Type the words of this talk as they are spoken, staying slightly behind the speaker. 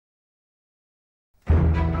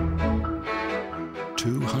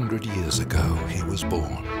200 years ago, he was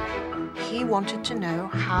born. He wanted to know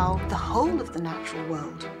how the whole of the natural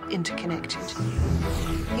world interconnected.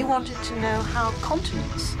 He wanted to know how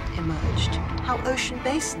continents emerged, how ocean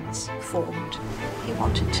basins formed. He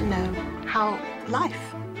wanted to know how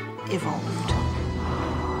life evolved.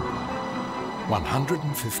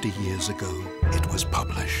 150 years ago, it was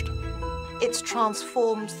published. It's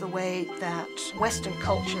transformed the way that Western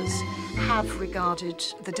cultures have regarded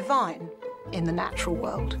the divine in the natural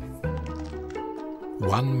world.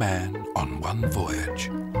 One man on one voyage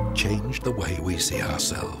changed the way we see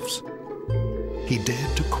ourselves. He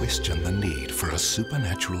dared to question the need for a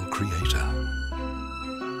supernatural creator.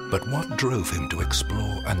 But what drove him to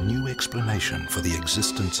explore a new explanation for the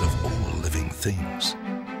existence of all living things?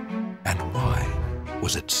 And why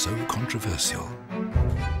was it so controversial?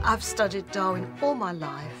 I've studied Darwin all my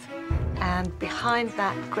life, and behind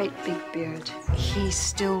that great big beard, he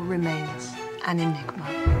still remains an enigma.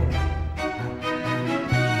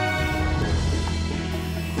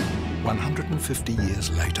 150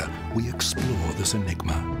 years later, we explore this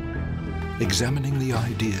enigma, examining the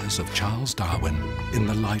ideas of Charles Darwin in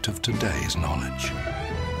the light of today's knowledge.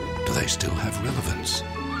 Do they still have relevance?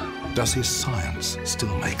 Does his science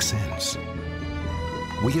still make sense?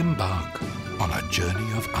 We embark on a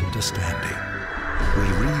journey of understanding.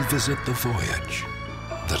 We revisit the voyage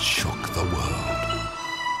that shook the world.